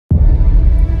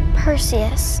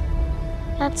Perseus.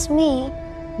 That's me.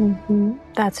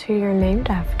 That's who you're named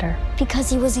after. Because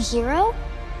he was a hero?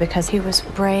 Because he was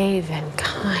brave and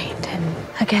kind and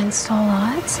against all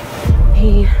odds,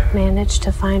 he managed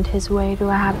to find his way to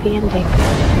a happy ending.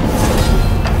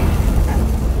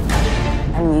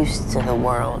 I'm used to the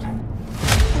world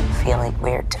feeling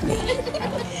weird to me.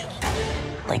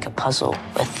 Like a puzzle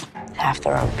with half the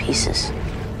wrong pieces.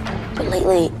 But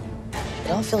lately,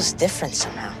 it all feels different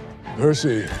somehow.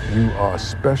 Percy, you are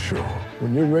special.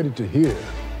 When you're ready to hear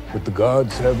what the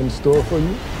gods have in store for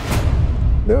you,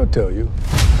 they'll tell you.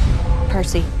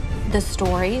 Percy, the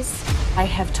stories I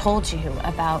have told you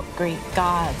about Greek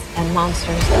gods and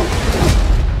monsters,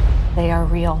 they are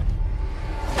real.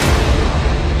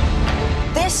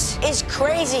 This is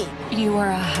crazy. You are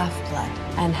a half-blood,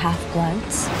 and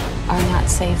half-bloods are not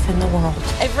safe in the world.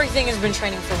 Everything has been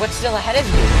training for what's still ahead of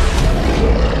you.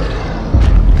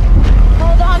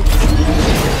 Hold on.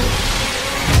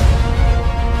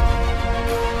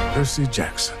 Percy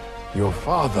Jackson, your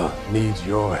father needs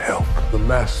your help. The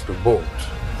master bolt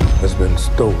has been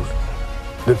stolen.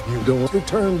 If you don't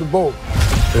return the bolt,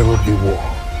 there will be war.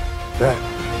 That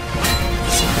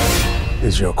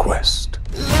is your quest.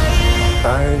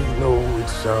 I know it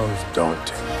sounds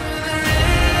daunting,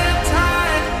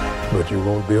 but you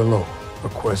won't be alone. A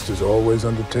quest is always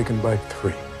undertaken by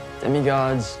 3.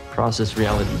 Demigods process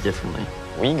reality differently.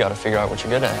 We gotta figure out what you're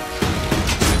good at.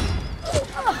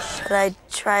 Should I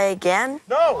try again?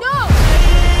 No! No!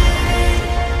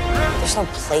 There's no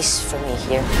place for me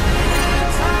here.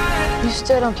 You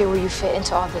still don't get where you fit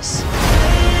into all this.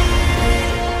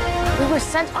 We were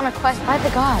sent on a quest by the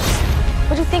gods.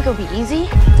 What do you think, it would be easy?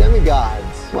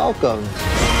 Demigods, welcome.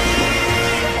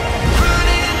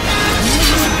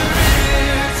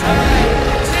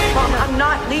 Mom, I'm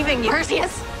not leaving you.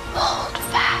 Perseus! Hold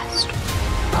fast.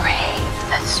 Brave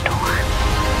the storm.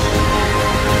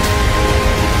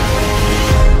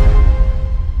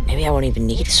 Maybe I won't even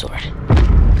need a sword.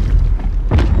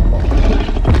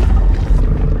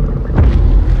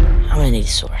 I'm gonna need a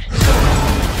sword.